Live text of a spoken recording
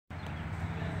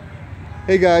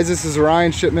Hey guys, this is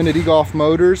Ryan Shipman at eGolf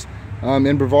Motors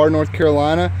in Brevard, North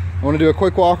Carolina. I want to do a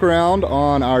quick walk around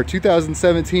on our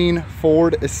 2017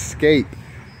 Ford Escape.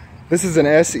 This is an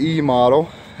SE model.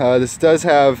 This does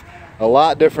have a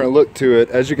lot different look to it.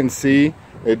 As you can see,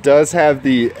 it does have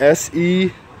the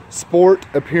SE Sport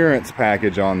Appearance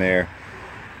package on there.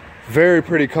 Very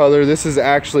pretty color. This is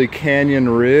actually Canyon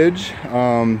Ridge.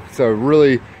 So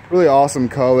really awesome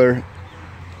color.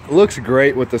 It looks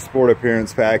great with the Sport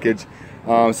Appearance package.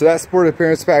 So that Sport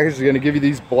Appearance package is going to give you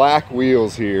these black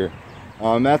wheels here.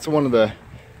 That's one of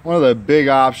the big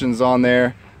options on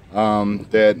there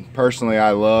that personally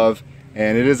I love,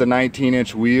 and it is a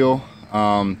 19-inch wheel.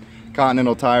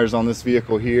 Continental tires on this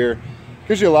vehicle here.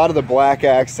 Gives you a lot of the black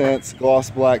accents,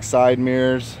 gloss black side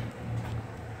mirrors.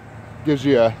 Gives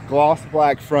you a gloss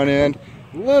black front end.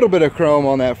 A little bit of chrome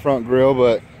on that front grille,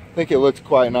 but I think it looks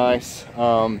quite nice.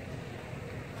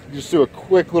 Just do a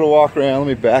quick little walk around. Let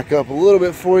me back up a little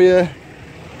bit for you.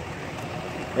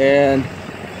 And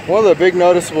one of the big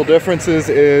noticeable differences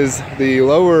is the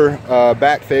lower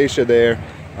back fascia there.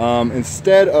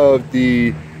 Instead of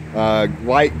the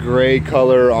light gray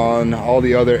color on all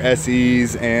the other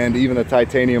SEs and even the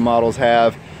titanium models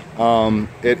have,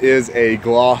 it is a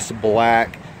gloss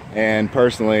black, and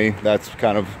personally that's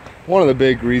kind of one of the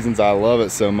big reasons I love it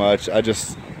so much. I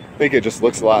just think it just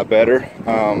looks a lot better.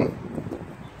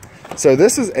 So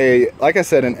this is like I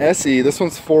said, an SE. This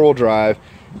one's four-wheel drive.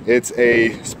 It's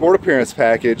a Sport Appearance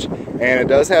package, and it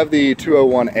does have the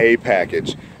 201A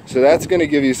package. So that's going to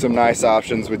give you some nice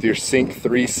options with your Sync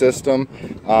 3 system.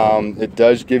 It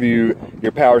does give you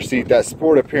your power seat. That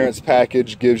Sport Appearance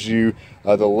package gives you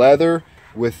the leather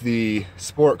with the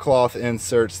sport cloth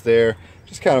inserts there.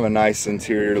 Just kind of a nice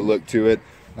interior look to it.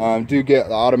 Do get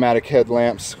the automatic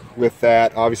headlamps with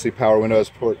that. Obviously power windows,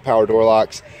 power door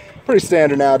locks. Pretty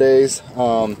standard nowadays.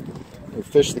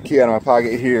 Fish the key out of my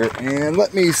pocket here, and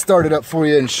let me start it up for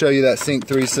you and show you that Sync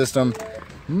 3 system.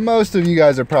 Most of you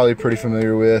guys are probably pretty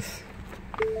familiar with.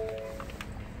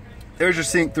 There's your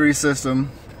Sync 3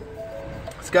 system.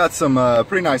 It's got some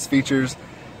pretty nice features.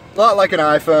 A lot like an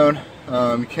iPhone.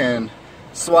 You can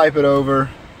swipe it over,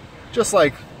 just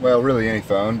like, well, really any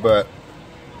phone, but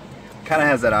kind of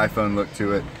has that iPhone look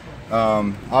to it.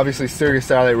 Obviously stereo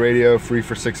satellite radio, free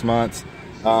for 6 months.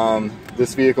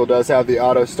 This vehicle does have the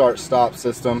auto start stop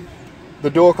system, the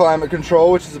dual climate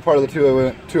control, which is a part of the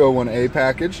 201A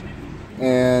package,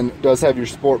 and does have your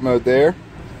sport mode there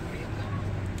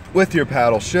with your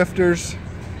paddle shifters,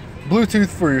 Bluetooth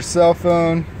for your cell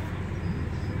phone,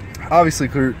 obviously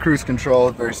cruise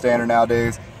control, very standard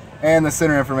nowadays, and the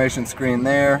center information screen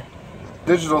there,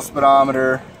 digital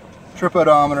speedometer, trip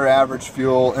odometer, average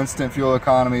fuel, instant fuel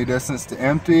economy, distance to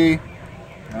empty.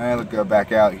 Alright, let's go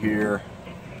back out here.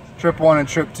 Trip 1 and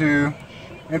trip 2,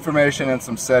 information and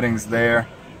some settings there.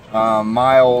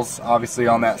 Miles, obviously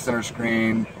on that center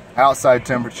screen, outside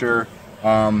temperature,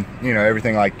 you know,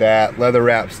 everything like that. Leather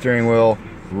wrapped steering wheel,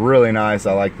 really nice,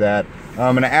 I like that.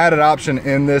 An added option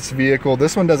in this vehicle,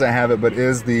 this one doesn't have it, but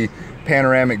is the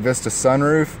panoramic Vista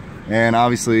sunroof. And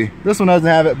obviously this one doesn't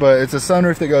have it, but it's a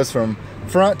sunroof that goes from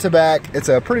front to back. It's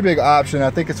a pretty big option. I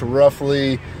think it's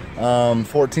roughly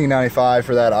 $14.95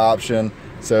 for that option.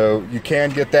 So you can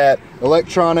get that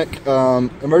electronic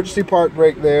emergency park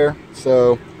brake there.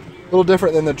 So a little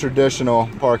different than the traditional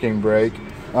parking brake.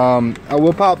 I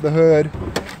will pop the hood.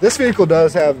 This vehicle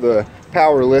does have the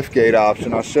power liftgate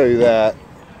option. I'll show you that.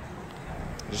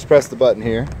 Just press the button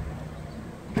here.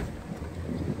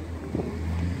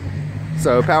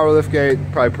 So power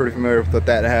liftgate, probably pretty familiar with what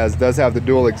that has. It does have the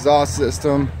dual exhaust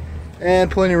system and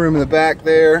plenty of room in the back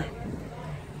there.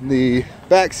 The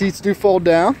back seats do fold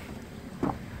down.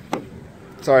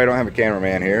 Sorry, I don't have a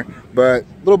cameraman here, but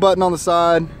little button on the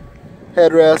side,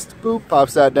 headrest, boop,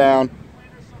 pops that down.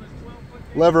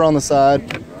 Lever on the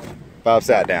side, pops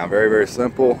that down. Very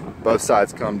simple. Both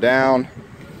sides come down.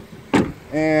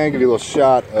 And give you a little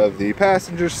shot of the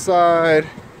passenger side.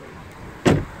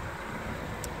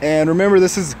 And remember,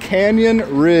 this is Canyon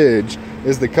Ridge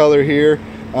is the color here.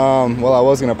 Well, I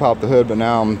was gonna pop the hood, but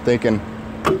now I'm thinking,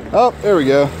 oh, there we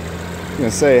go. I'm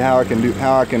gonna say how I can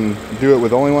do it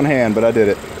with only one hand, but I did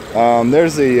it.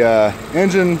 There's the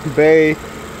engine bay.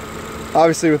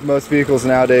 Obviously, with most vehicles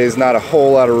nowadays, not a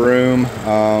whole lot of room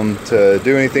to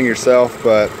do anything yourself,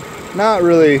 but not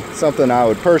really something I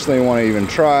would personally want to even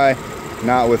try.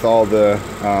 Not with all the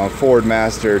Ford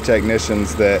Master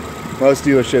technicians that most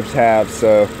dealerships have.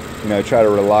 So, you know, try to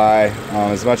rely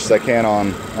as much as I can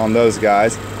on those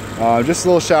guys. Just a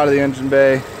little shot of the engine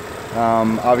bay.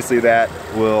 Obviously that's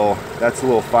a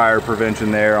little fire prevention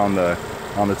there on the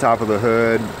top of the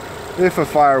hood. if a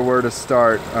fire were to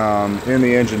start in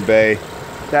the engine bay,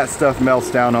 that stuff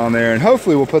melts down on there, and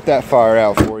hopefully we'll put that fire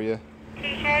out for you.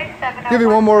 Give you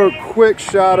one more quick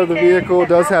shot of the vehicle. It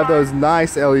does have those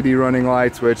nice LED running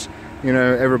lights, which, you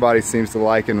know, everybody seems to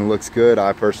like and looks good.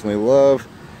 I personally love.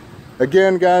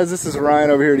 Again, guys, this is Ryan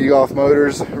over here at eGolf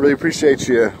Motors. Really appreciate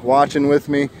you watching with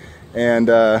me, and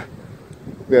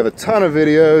we have a ton of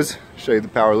videos. Show you the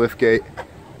power lift gate.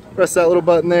 Press that little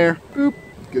button there, boop,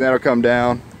 and that'll come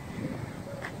down.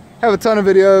 Have a ton of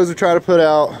videos we try to put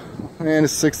out, man,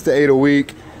 6 to 8 a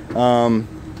week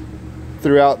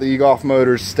throughout the eGolf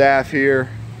Motors staff here.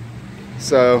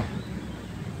 So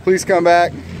please come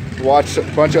back, watch a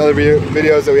bunch of other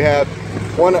videos that we have.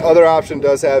 One other option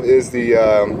does have is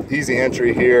the easy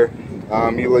entry here.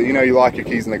 You know, you lock your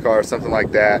keys in the car or something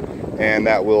like that, and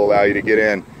that will allow you to get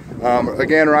in.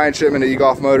 Again, Ryan Shipman at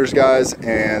eGolf Motors, guys,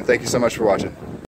 and thank you so much for watching.